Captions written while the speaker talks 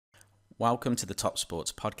Welcome to the Top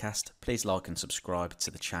Sports Podcast. Please like and subscribe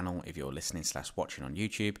to the channel if you're listening/watching on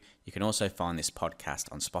YouTube. You can also find this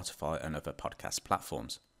podcast on Spotify and other podcast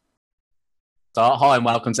platforms. So, hi and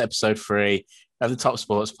welcome to episode 3 of the Top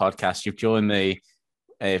Sports Podcast. You've joined me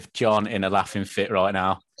with John in a laughing fit right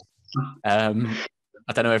now. I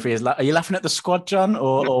don't know if he is. Are you laughing at the squad, John,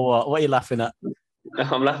 or what? What are you laughing at?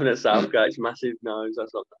 I'm laughing at Southgate's massive nose.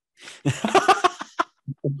 That's not that.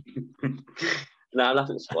 No, I'm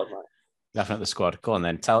laughing at the squad, mate. Laughing at the squad. Go on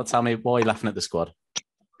then. Tell me why you're laughing at the squad.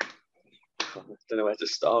 I don't know where to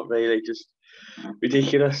start, really. Just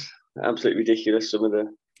ridiculous. Absolutely ridiculous. Some of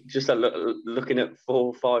the... Just looking at 4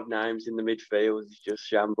 or 5 names in the midfield is just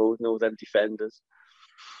shambles and all them defenders.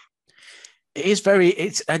 It is very...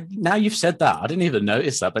 It's now you've said that. I didn't even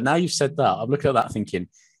notice that, but now you've said that, I'm looking at that thinking,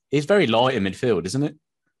 it's very light in midfield, isn't it?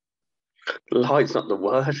 Light's not the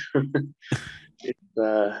word.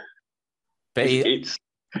 It's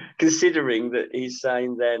considering that he's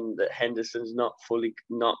saying then that Henderson's not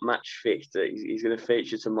match fit, that he's going to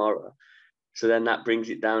feature tomorrow. So then that brings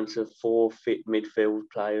it down to 4 fit midfield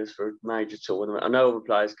players for a major tournament. I know other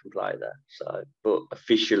players can play there, but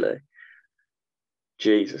officially,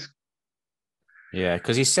 Jesus. Yeah,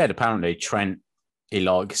 because he said apparently Trent he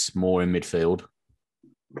likes more in midfield.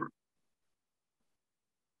 What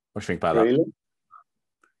do you think about that?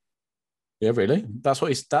 Yeah, really? That's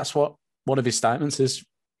what one of his statements is.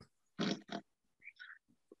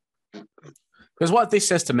 Because what this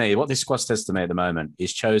squad says to me at the moment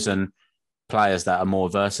is chosen players that are more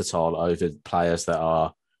versatile over players that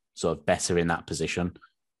are sort of better in that position.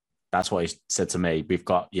 That's what he said to me. We've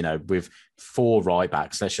got, with 4 right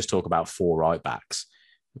backs. Let's just talk about 4 right backs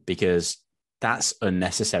because that's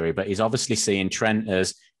unnecessary. But he's obviously seeing Trent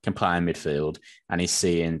as can play in midfield, and he's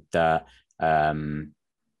seeing that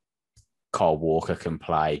Kyle Walker can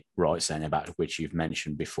play right centre back, which you've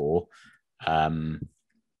mentioned before. I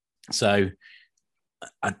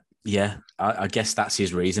guess that's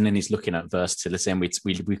his reasoning. He's looking at versatility, and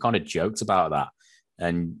we kind of joked about that.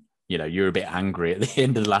 And you're a bit angry at the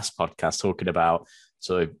end of the last podcast talking about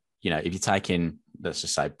if you're taking, let's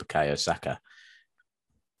just say, Bukayo Saka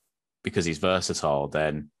because he's versatile,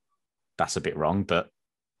 then that's a bit wrong. But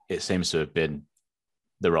it seems to have been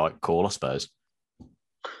the right call, I suppose.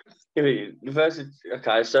 Okay,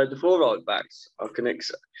 so the 4 right backs, I can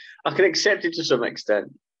accept it to some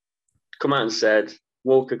extent. Come out and said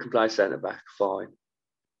Walker can play centre back, fine.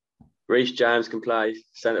 Reece James can play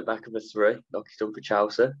centre back of a 3, like he's done for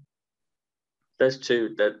Chelsea. There's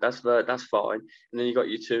 2. That's fine. And then you got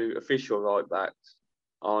your 2 official right backs,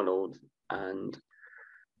 Arnold and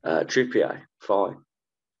Trippier, fine.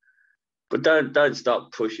 But don't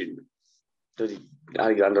start pushing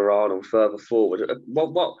Alexander-Arnold further forward.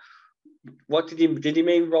 What did he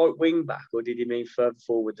mean? Right wing back, or did he mean further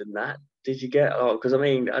forward than that? Did you get? Because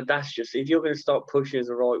that's just, if you're going to start pushing as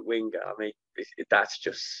a right winger, that's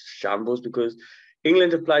just shambles. Because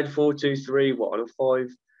England have played 4-2-3-1 or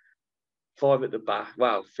 5 at the back.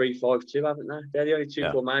 Wow, 3-5-2, haven't they? They're the only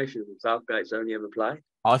 2 formations that Southgate's only ever played.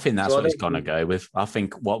 I think that's what he's going to go with. I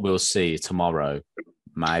think what we'll see tomorrow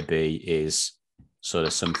maybe is sort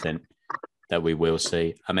of something that we will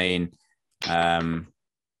see.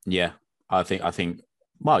 I think.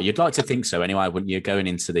 Well, you'd like to think so anyway. When you're going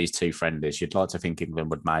into these 2 friendlies, you'd like to think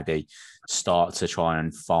England would maybe start to try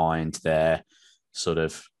and find their sort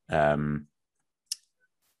of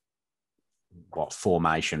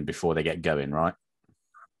formation before they get going, right?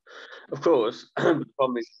 Of course. The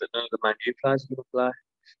problem is that none of the Man U players are going to play.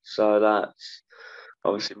 So that's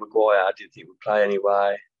obviously Maguire. I didn't think would play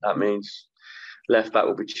anyway. That means left back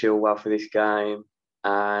will be Chilwell for this game,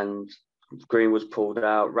 and Greenwood's pulled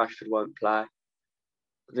out. Rashford won't play.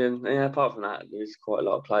 Then, apart from that, there's quite a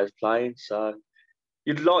lot of players playing. So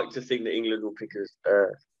you'd like to think that England will pick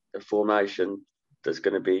a formation that's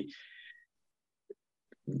going to be,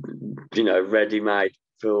 ready-made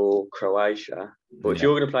for Croatia. But if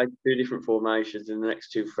you're going to play 2 different formations in the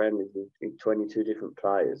next 2 friendlies with 22 different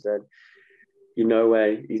players, then he's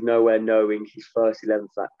nowhere knowing his first 11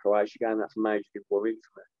 for that Croatia game. That's a major worry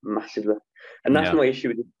for me, massively. And that's my issue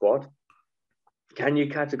with the squad. Can you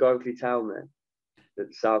categorically tell me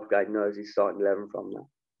that Southgate knows he's starting 11 from that?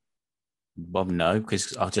 Well, no,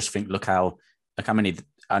 because I just think look how many.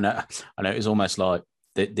 I know it's almost like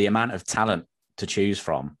the amount of talent to choose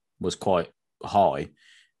from was quite high,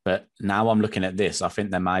 but now I'm looking at this. I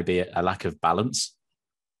think there may be a lack of balance.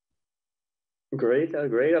 Agreed.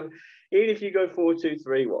 Even if you go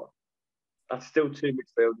 4-2-3-1, that's still 2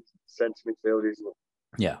 midfielders, centre midfielders, isn't it?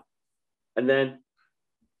 Yeah. And then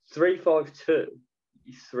 3-5-2.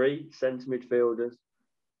 3 centre midfielders.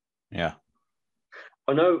 Yeah.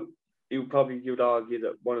 I know you'd argue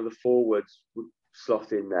that one of the forwards would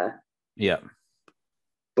slot in there. Yeah.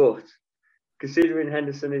 But considering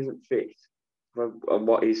Henderson isn't fit on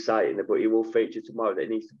what he's saying, but he will feature tomorrow, that he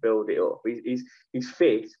needs to build it up. He's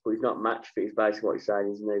fit, but he's not match fit. Is basically what he's saying,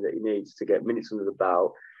 isn't he? That he needs to get minutes under the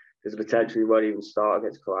belt. There's a potential he won't even start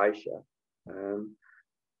against Croatia.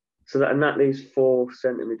 That leaves 4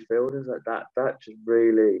 centre midfielders. That just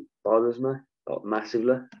really bothers me, like,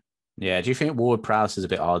 massively. Yeah. Do you think Ward-Prowse is a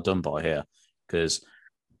bit hard done by here? Because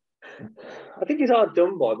I think he's hard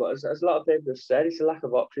done by, but as a lot of people have said, it's a lack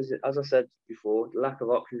of options. As I said before, the lack of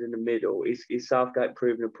options in the middle. Is Southgate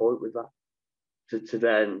proving a point with that to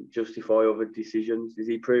then justify other decisions? Is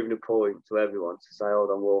he proving a point to everyone to say,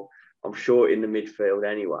 hold on, well, I'm short in the midfield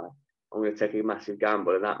anyway. I'm going to take a massive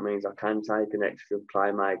gamble, and that means I can take an extra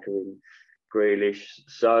playmaker in Grealish.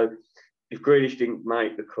 So if Grealish didn't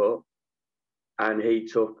make the cut and he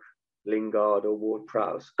took Lingard or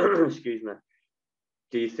Ward-Prowse, excuse me,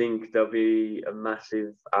 do you think there'll be a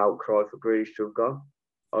massive outcry for Grealish to have gone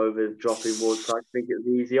over dropping Ward-Prowse? I think it was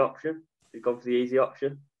the easy option. He's gone for the easy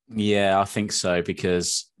option. Yeah, I think so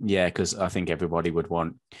because I think everybody would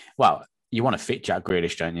want. Well, you want to fit Jack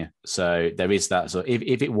Grealish, don't you? So there is that. So if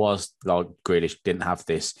it was like Grealish didn't have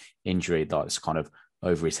this injury that's kind of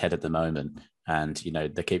over his head at the moment, and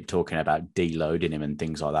they keep talking about deloading him and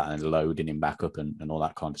things like that, and loading him back up and all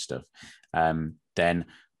that kind of stuff, then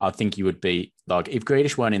I think you would be like, if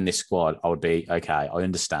Grealish weren't in this squad, I would be okay. I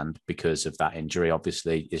understand because of that injury.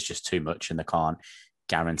 Obviously, it's just too much, and they can't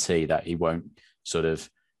guarantee that he won't sort of,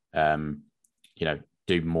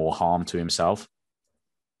 do more harm to himself.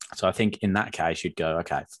 So I think in that case, you'd go,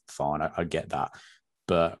 okay, fine, I get that.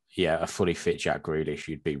 But yeah, a fully fit Jack Grealish,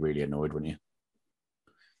 you'd be really annoyed, wouldn't you?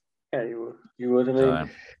 Yeah, you would. I mean,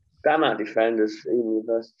 that amount of defenders, even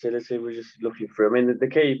the versatility, we're just looking through. I mean, the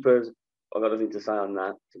keepers, I've got nothing to say on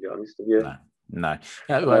that, to be honest with you. No.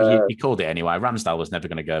 Well, you called it anyway. Ramsdale was never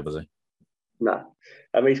going to go, was he? No.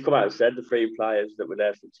 I mean, he's come out and said the 3 players that were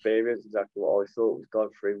there for experience, exactly what I thought was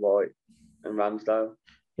Godfrey, White and Ramsdale.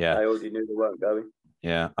 Yeah. They already knew they weren't going.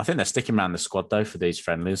 Yeah. I think they're sticking around the squad, though, for these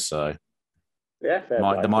friendlies. So yeah, fair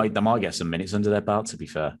play. They might get some minutes under their belt, to be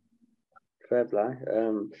fair. Fair play.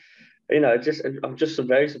 I'm just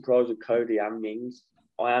very surprised with Cody and Mings.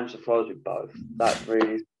 I am surprised with both. That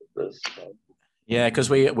really is. Yeah, because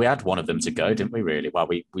we had one of them to go, didn't we? Really? Well,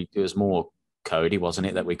 it was more Cody, wasn't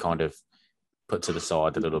it, that we kind of put to the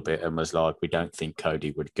side a little bit and was like, we don't think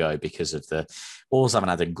Cody would go because of the Wolves haven't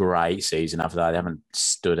had a great season after that. They haven't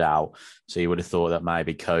stood out. So you would have thought that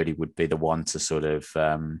maybe Cody would be the one to sort of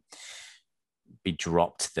be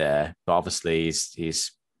dropped there. But obviously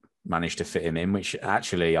he's managed to fit him in, which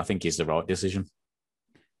actually I think is the right decision.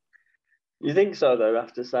 You think so, though,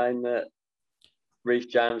 after saying that Reece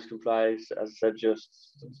James can play, as I said, you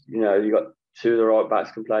got 2 of the right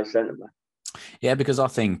backs can play centre back? Yeah, because I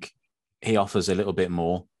think he offers a little bit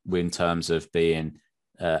more in terms of being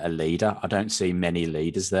a leader. I don't see many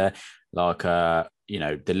leaders there. Like, the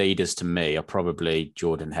leaders to me are probably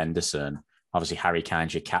Jordan Henderson. Obviously, Harry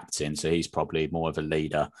Kane's your captain, so he's probably more of a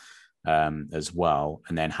leader as well.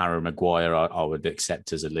 And then Harry Maguire, I would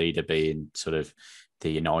accept as a leader, being sort of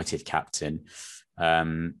the United captain.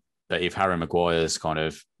 But if Harry Maguire's kind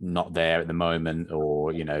of not there at the moment,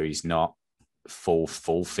 or, he's not full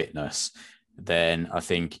fitness, then I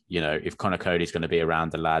think, if Connor Cody's going to be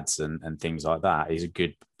around the lads and things like that, he's a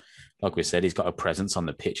good, like we said, he's got a presence on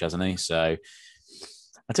the pitch, hasn't he? So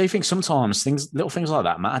I do think sometimes little things like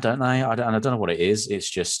that matter, don't they? I don't know what it is. It's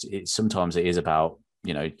just, sometimes it is about,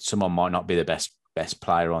 someone might not be the best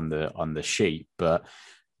player on the sheet, but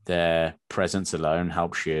their presence alone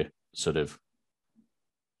helps you sort of,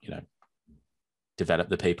 develop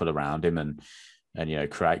the people around him and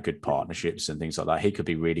create good partnerships and things like that. He could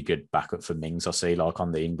be really good backup for Mings. I see, like,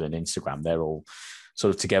 on the England Instagram, they're all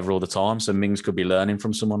sort of together all the time. So Mings could be learning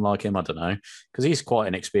from someone like him. I don't know, because he's quite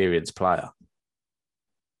an experienced player.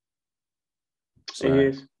 So. He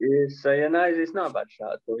is. So, it's not a bad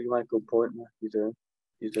shot. You make a good point. You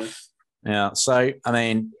do. Yeah. So, I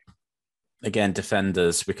mean, again,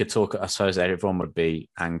 defenders, we could talk, I suppose everyone would be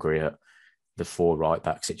angry at the 4 right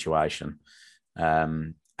back situation.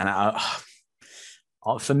 And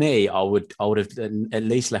for me, I would have at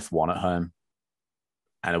least left one at home,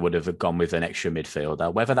 and I would have gone with an extra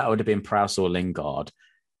midfielder. Whether that would have been Prowse or Lingard,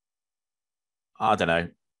 I don't know.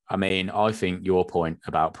 I mean, I think your point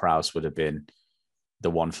about Prowse would have been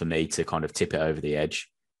the one for me to kind of tip it over the edge,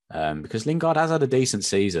 because Lingard has had a decent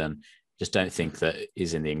season. Just don't think that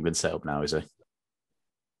he's in the England setup now, is he?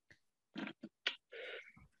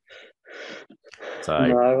 So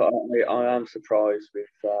no, I am surprised with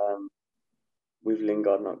with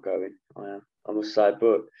Lingard not going. I must say,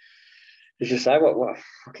 but as you say, what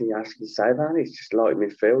fucking ask you to say about it? It's just like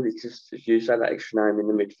midfield. It's just, as you say, that extra name in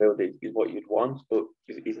the midfield is what you'd want. But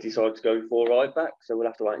he's decided to go 4 right back, so we'll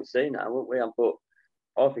have to wait and see now, won't we? But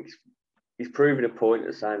I think he's proving a point at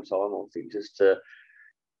the same time. I think just to,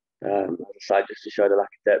 as I say, just to show the lack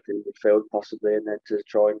of depth in the midfield, possibly, and then to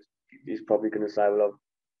try and he's probably going to say, well, I've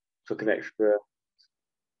took an extra,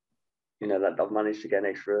 that I've managed to get an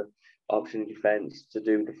extra option in defence to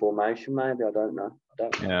do the formation. Maybe I don't know.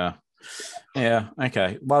 Yeah.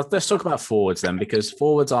 Okay. Well, let's talk about forwards then, because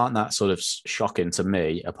forwards aren't that sort of shocking to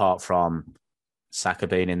me, apart from Saka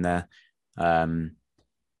being in there, and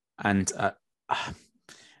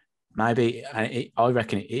maybe I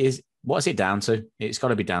reckon it is. What is it down to? It's got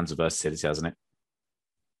to be down to versatility, hasn't it?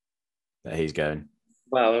 That he's going.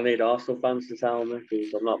 Well, I need Arsenal fans to tell me,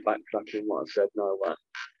 because I'm not backtracking what I said. No way.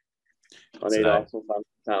 I need Arsenal fans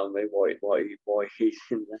to tell me why he's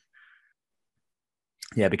in there.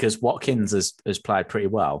 Yeah, because Watkins has played pretty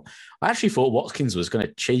well. I actually thought Watkins was going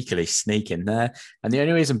to cheekily sneak in there. And the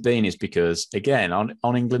only reason being is because, again, on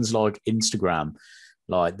England's Instagram,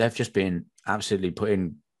 they've just been absolutely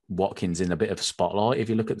putting Watkins in a bit of a spotlight. If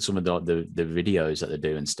you look at some of the videos that they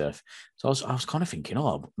do and stuff. So I was kind of thinking,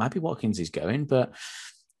 maybe Watkins is going. But,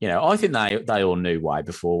 I think they all knew way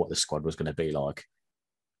before what the squad was going to be like.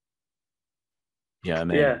 You know what I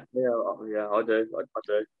mean? Yeah, I do.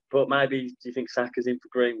 But maybe, do you think Saka's in for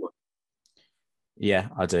Greenwood? Yeah,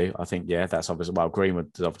 I do. I think, that's obviously,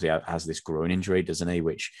 Greenwood obviously has this groin injury, doesn't he?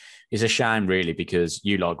 Which is a shame, really, because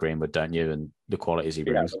you like Greenwood, don't you? And the qualities he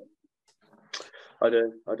brings. I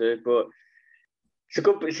do. But it's a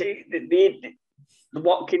good, but see, the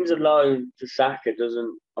Watkins alone to Saka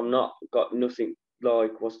I'm not got nothing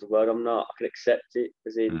what's the word? I can accept it,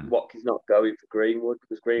 as in Watkins not going for Greenwood,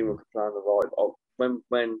 because Greenwood can play on the right.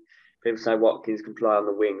 When people say Watkins can play on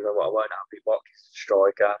the wings, I won't have it. Watkins is a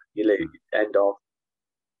striker. You end off.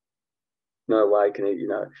 No way can he,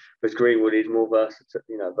 because Greenwood is more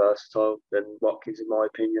versatile than Watkins, in my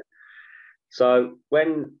opinion. So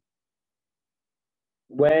when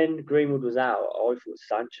Greenwood was out, I thought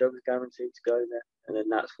Sancho was guaranteed to go there, and then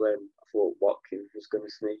that's when I thought Watkins was going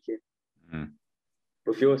to sneak in.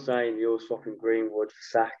 But if you're saying you're swapping Greenwood for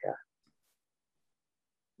Saka,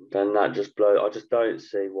 then that just blows. I just don't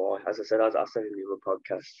see why. As I said in the other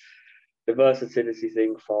podcast, the versatility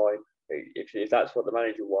thing, fine. If that's what the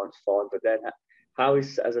manager wants, fine. But then, how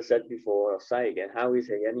is, as I said before, I'll say again, how is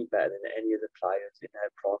he any better than any of the players in their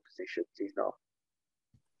prime positions? He's not.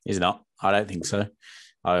 He's not. I don't think so.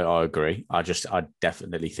 I agree. I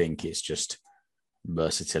definitely think it's just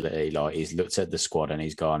versatility. He's looked at the squad and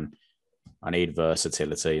he's gone, I need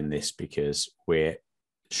versatility in this because we're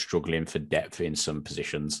struggling for depth in some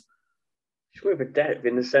positions. Struggling for depth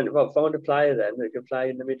in the centre. Well, find a player then that can play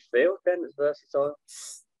in the midfield then that's versatile.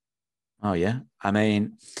 Oh, yeah. I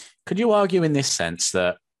mean, could you argue in this sense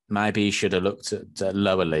that maybe he should have looked at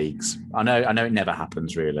lower leagues? I know it never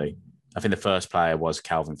happens, really. I think the first player was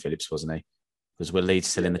Calvin Phillips, wasn't he? Because were Leeds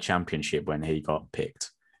still in the Championship when he got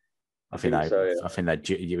picked? I think that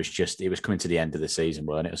it was coming to the end of the season,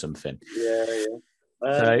 weren't it, or something? Yeah.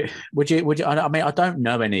 So would you? I mean, I don't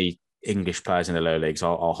know any English players in the lower leagues.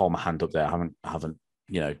 I'll hold my hand up there. I haven't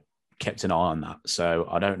kept an eye on that, so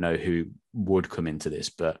I don't know who would come into this.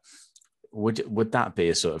 But would that be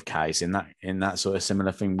a sort of case in that sort of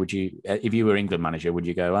similar thing? Would you, if you were England manager, would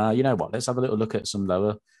you go, you know what? Let's have a little look at some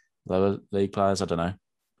lower league players. I don't know.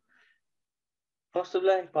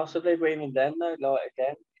 Possibly, but even then, though,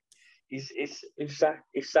 again. If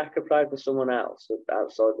Saka played for someone else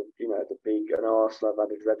outside of the big, and Arsenal have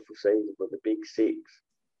had a dreadful season, but the big six,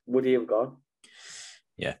 would he have gone?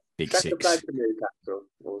 Yeah, big Saka six. Played for Newcastle,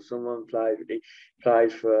 or someone played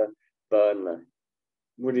for Burnley.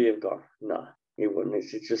 Would he have gone? No, he wouldn't.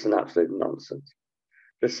 It's just an absolute nonsense.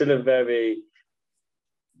 There's still I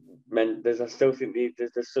still think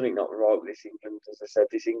there's something not right with this England. As I said,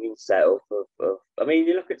 this England setup I mean,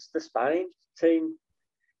 you look at the Spain team.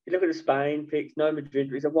 You look at the Spain picks, no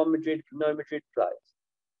Madrid. Is there no Madrid players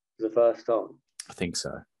for the first time? I think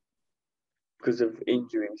so. Because of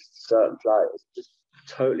injuries to certain players, just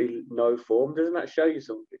totally no form. Doesn't that show you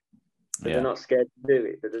something? That they're not scared to do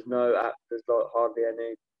it. That there's hardly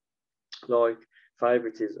any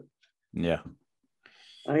favouritism. Yeah.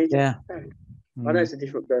 I know it's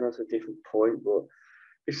going on to a different point, but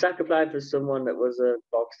if Saka played for someone that was a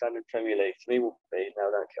bog standard Premier League, to me, would be no,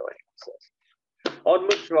 I don't care what anyone says. I'd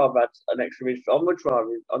much rather have an extra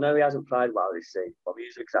midfield. I know he hasn't played well this season, but I'll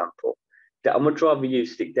use an example. I'd much rather you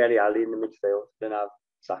stick Dele Alli in the midfield than have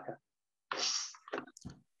Saka.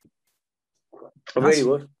 I really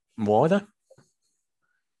would. Why though?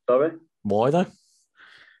 Sorry? Why though?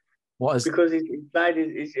 What is? Because he's played,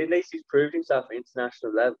 at least he's proved himself at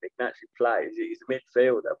international level. He can actually play. He's a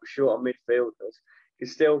midfielder. We're short on midfielders.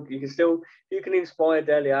 You can inspire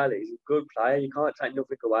Dele Alli. He's a good player. You can't take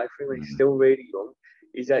nothing away from him. He's still really young.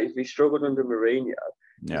 He struggled under Mourinho.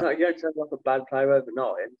 Yeah. He's not going to have like a bad player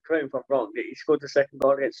overnight. And correct me if I'm wrong, he scored the second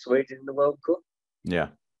goal against Sweden in the World Cup. Yeah.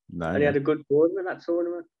 No. And he had a good tournament, that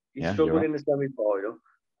tournament. He struggled in the semi-final.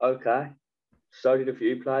 Okay. So did a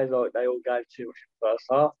few players. Like they all gave too much in the first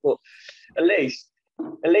half. But at least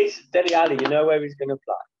Dele Alli, you know where he's going to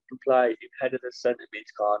play. He can play in head of the centre mid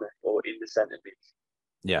corner or in the centre mid.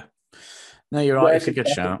 Yeah. No, you're right. It's a good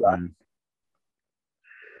shout.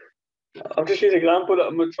 I'll just use an example that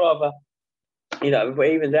I'm much rather, but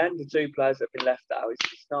even then, the two players that have been left out,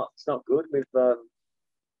 it's not good with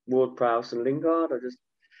Ward-Prowse and Lingard.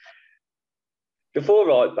 The four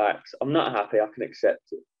right backs, I'm not happy. I can accept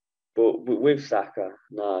it, but with Saka,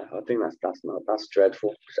 no, I think that's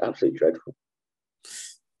dreadful. It's absolutely dreadful.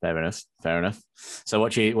 Fair enough. So,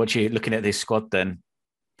 what you looking at this squad then?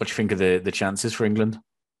 What do you think of the chances for England?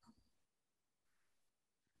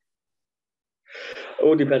 It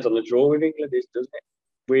all depends on the draw with England, doesn't it?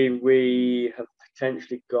 We have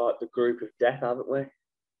potentially got the group of death, haven't we?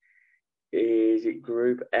 Is it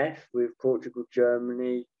Group F with Portugal,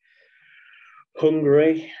 Germany,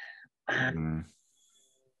 Hungary, and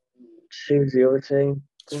who's the other team?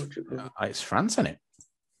 Portugal. It's France, isn't it?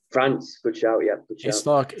 France, good shout, yeah. Good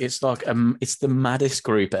shout. It's the maddest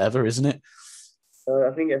group ever, isn't it? I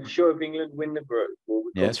think I'm sure if England win the group,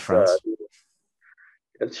 it's France.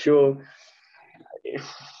 I'm sure.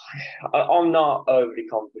 I'm not overly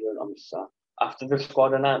confident. I'm just after the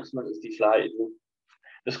squad announcement has deflated me.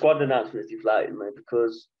 The squad announcement has deflated me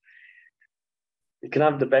because you can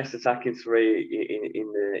have the best attacking three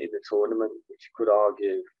in the tournament, which you could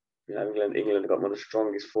argue. England have got one of the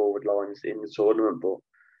strongest forward lines in the tournament, but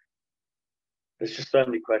there's just so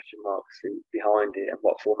many question marks behind it and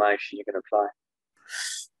what formation you're going to play.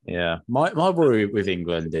 Yeah, my worry with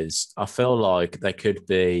England is I feel like they could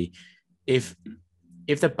be if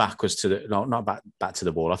the back was to the not back to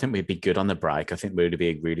the wall. I think we'd be good on the break. I think we'd be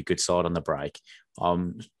a really good side on the break. I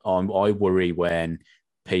worry when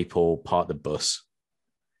people park the bus.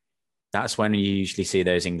 That's when you usually see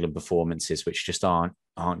those England performances, which just aren't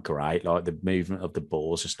great. Like the movement of the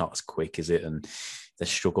ball is just not as quick as it, and they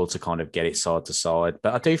struggle to kind of get it side to side.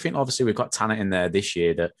 But I do think obviously we've got talent in there this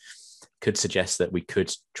year that could suggest that we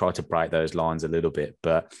could try to break those lines a little bit.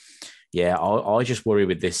 But yeah, I just worry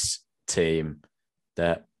with this team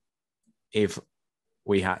that if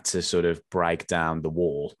we had to sort of break down the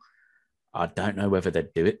wall, I don't know whether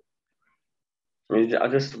they'd do it. I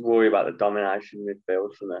just worry about the domination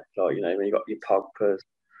midfield from there. Like, when you got your Pogba's.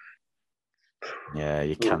 Yeah,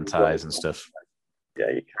 your Kantés and stuff. Yeah,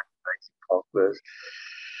 your Kantés, Pogba's.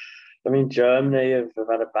 I mean, Germany have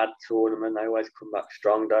had a bad tournament. They always come back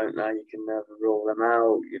strong, don't they? You can never rule them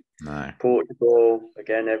out. No. Portugal,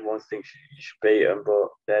 again, everyone thinks you should beat them, but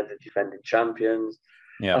they're the defending champions.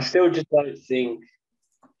 Yeah. I still just don't think.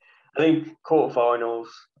 I think quarterfinals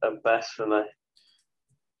are best for me. Okay.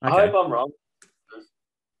 I hope I'm wrong.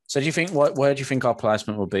 So, do you think where do you think our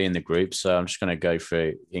placement will be in the group? So, I'm just going to go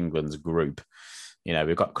through England's group.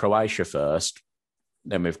 We've got Croatia first,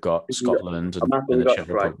 then we've got Scotland and the Czech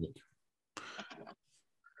Republic.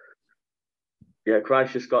 Yeah,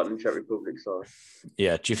 Croatia, Scotland, Czech Republic. Sorry.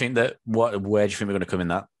 Yeah. Do you think that where do you think we're going to come in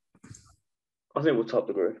that? I think we'll top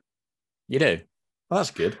the group. You do? Well,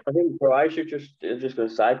 that's good. I think Croatia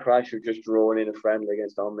Croatia just drawn in a friendly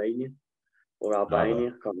against Armenia or Albania.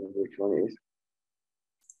 I can't remember which one it is.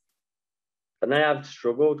 And they have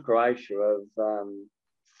struggled. Croatia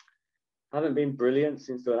haven't been brilliant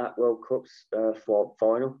since the World Cup's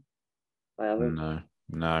final. They haven't.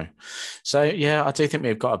 No. So, yeah, I do think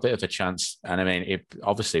we've got a bit of a chance. And, I mean, it'd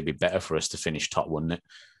obviously be better for us to finish top, wouldn't it?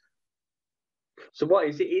 So, what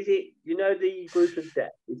is it? Is it, the group of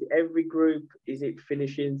death? Is it every group? Is it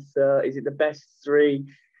finishing third? Is it the best three?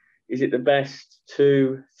 Is it the best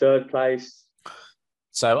two, third place?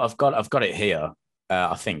 So, I've got it here.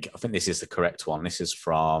 I think this is the correct one. This is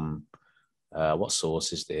from, what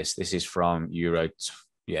source is this? This is from Euro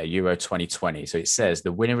 2020. So it says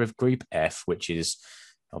the winner of Group F, which is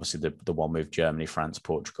obviously the one with Germany, France,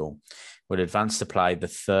 Portugal, will advance to play the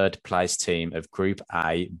third place team of Group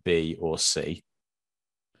A, B, or C.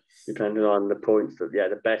 Depending on the points,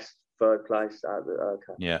 the best third place.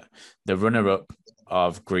 Okay. Yeah. The runner-up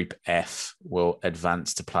of Group F will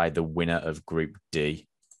advance to play the winner of Group D.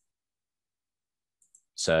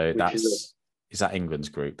 So is that England's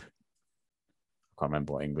group? I can't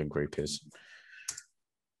remember what England group is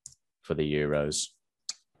for the Euros.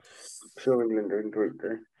 Sure, England are in Group D.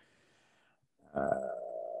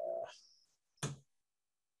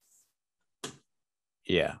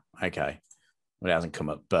 Yeah. Okay. Well, it hasn't come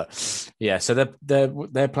up, but yeah. So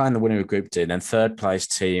they're playing the winner of Group D, and then third place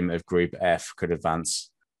team of Group F could advance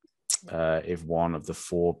if one of the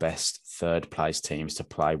 4 best third place teams to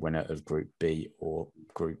play winner of Group B or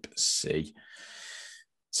Group C.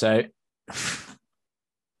 So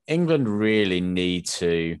England really need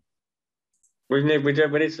to. We need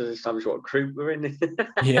to establish what group we're in.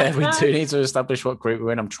 Yeah, we do need to establish what group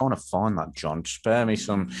we're in. I'm trying to find that, John. Spare me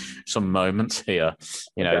some moments here.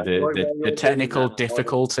 You know, the technical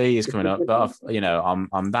difficulty is coming up, but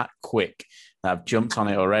I'm that quick that I've jumped on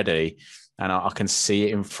it already, and I can see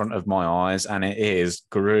it in front of my eyes, and it is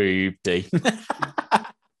Group D.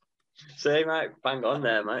 See, mate, bang on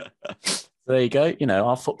there, mate. There you go. You know,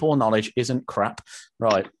 our football knowledge isn't crap,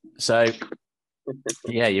 right? So.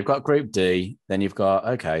 Yeah, you've got Group D, then you've got,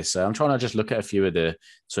 okay, so I'm trying to just look at a few of the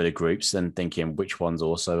sort of groups and thinking which ones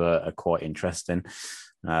also are quite interesting.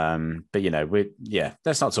 But,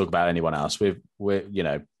 let's not talk about anyone else. I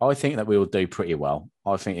think that we will do pretty well.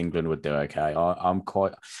 I think England would do okay. I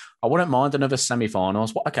wouldn't mind another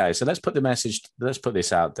semi-finals. Okay, so let's put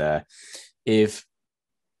this out there.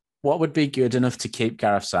 What would be good enough to keep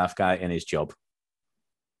Gareth Southgate in his job?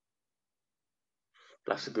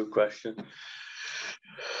 That's a good question.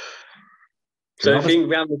 So I think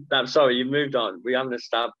we haven't. Sorry, you moved on. We haven't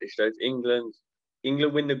established that England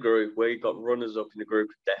win the group where you've got runners up in the group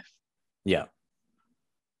of death. Yeah,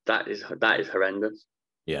 that is horrendous.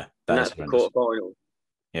 Yeah, that's the quarterfinal.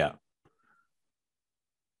 Yeah,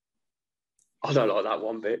 I don't like that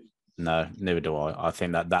one bit. No, neither do I. I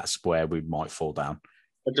think that's where we might fall down. I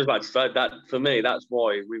was just about to say that for me, that's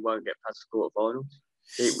why we won't get past the quarterfinals.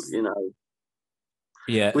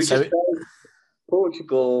 Yeah,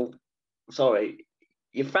 Portugal. Sorry,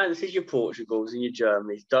 your France's, your Portugals, and your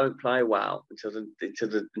Germanys don't play well until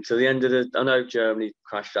the end of the. I know Germany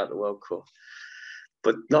crashed out the World Cup,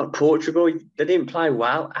 but not Portugal. They didn't play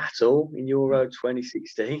well at all in Euro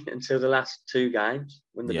 2016 until the last 2 games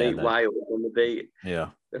when they beat Wales, when they beat.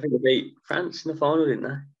 Yeah, I think they beat France in the final, didn't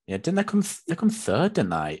they? Yeah, didn't they come? They come third,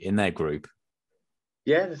 didn't they, in their group?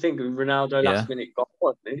 Yeah, I think Ronaldo last minute got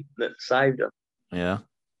one that saved them. Yeah.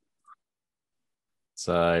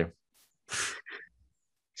 So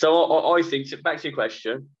I think, back to your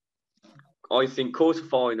question, I think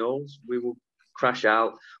quarterfinals, we will crash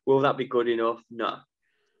out. Will that be good enough? No.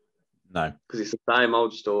 Because it's the same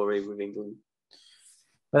old story with England.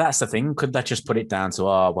 But that's the thing. Could that just put it down to,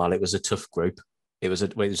 it was a tough group. It was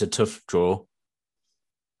a tough draw.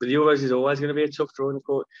 But the Euros is always going to be a tough draw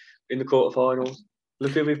in the quarterfinals.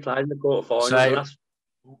 Look who we've played in the quarterfinals. So,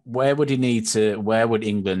 where would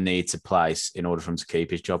England need to place in order for him to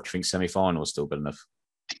keep his job? Do you think semi-final is still good enough?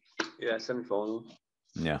 Yeah, semi-final.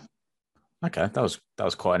 Yeah. Okay, that was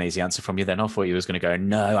quite an easy answer from you then. I thought you was going to go,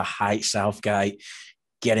 no, I hate Southgate.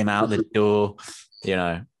 Get him out the door.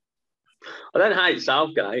 I don't hate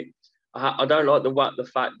Southgate. I don't like the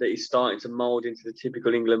fact that he's starting to mould into the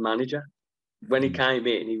typical England manager. When he came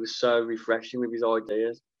in, he was so refreshing with his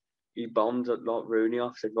ideas. He bombed like Rooney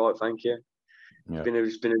off. Said, right, thank you. Yeah.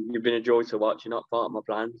 You've been a joy to watch. You're not part of my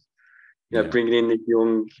plans. Bringing in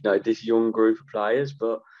this young group of players,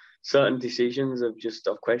 but certain decisions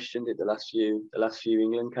I've questioned it the last few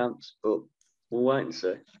England camps. But we'll wait and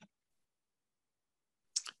see.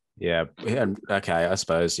 Yeah. Okay. I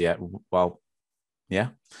suppose. Yeah. Well. Yeah.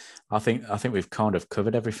 I think we've kind of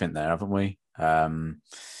covered everything there, haven't we?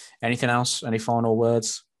 Anything else? Any final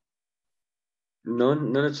words?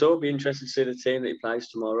 None at all. Be interested to see the team that he plays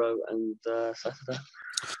tomorrow and Saturday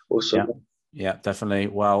or Sunday. Yeah, definitely.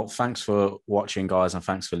 Well, thanks for watching, guys, and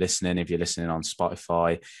thanks for listening. If you're listening on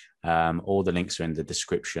Spotify, all the links are in the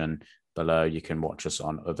description below. You can watch us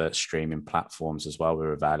on other streaming platforms as well.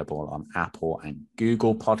 We're available on Apple and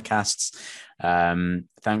Google Podcasts.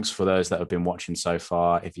 Thanks for those that have been watching so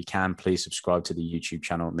far. If you can, please subscribe to the YouTube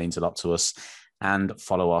channel. It means a lot to us. And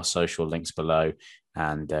follow our social links below.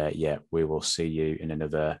 And we will see you in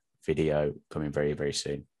another video coming very, very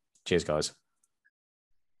soon. Cheers, guys.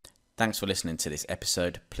 Thanks for listening to this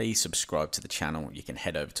episode. Please subscribe to the channel. You can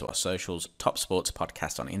head over to our socials, Top Sports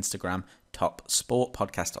Podcast on Instagram, Top Sport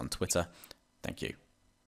Podcast on Twitter. Thank you.